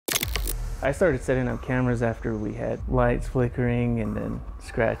I started setting up cameras after we had lights flickering and then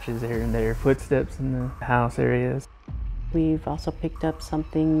scratches here and there, footsteps in the house areas. We've also picked up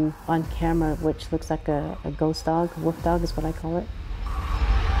something on camera which looks like a ghost dog, wolf dog is what I call it.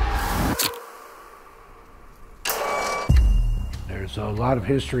 There's a lot of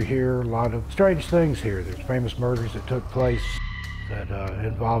history here, a lot of strange things here. There's famous murders that took place that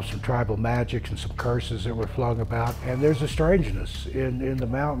involved some tribal magic and some curses that were flung about. And there's a strangeness in the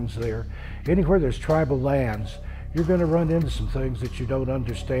mountains there. Anywhere there's tribal lands, you're going to run into some things that you don't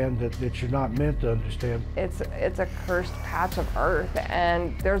understand, that you're not meant to understand. It's a cursed patch of earth,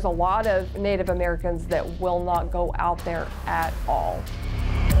 and there's a lot of Native Americans that will not go out there at all.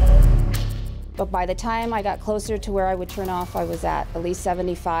 But by the time I got closer to where I would turn off, I was at least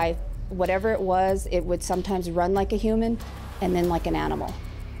 75. Whatever it would sometimes run like a human and then like an animal.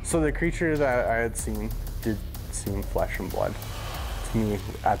 So the creature that I had seen did seem flesh and blood to me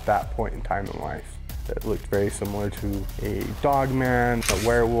at that point in time in life. It looked very similar to a dog man, a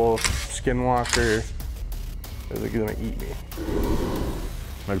werewolf, Skinwalker. It was gonna eat me.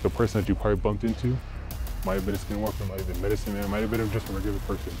 Like the person that you probably bumped into might have been a Skinwalker, might have been medicine man, might have been just a regular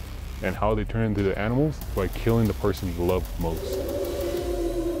person. And how they turn into the animals by killing the person you love most.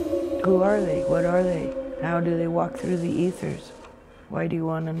 Who are they? What are they? How do they walk through the ethers? Why do you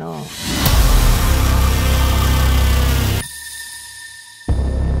want to know?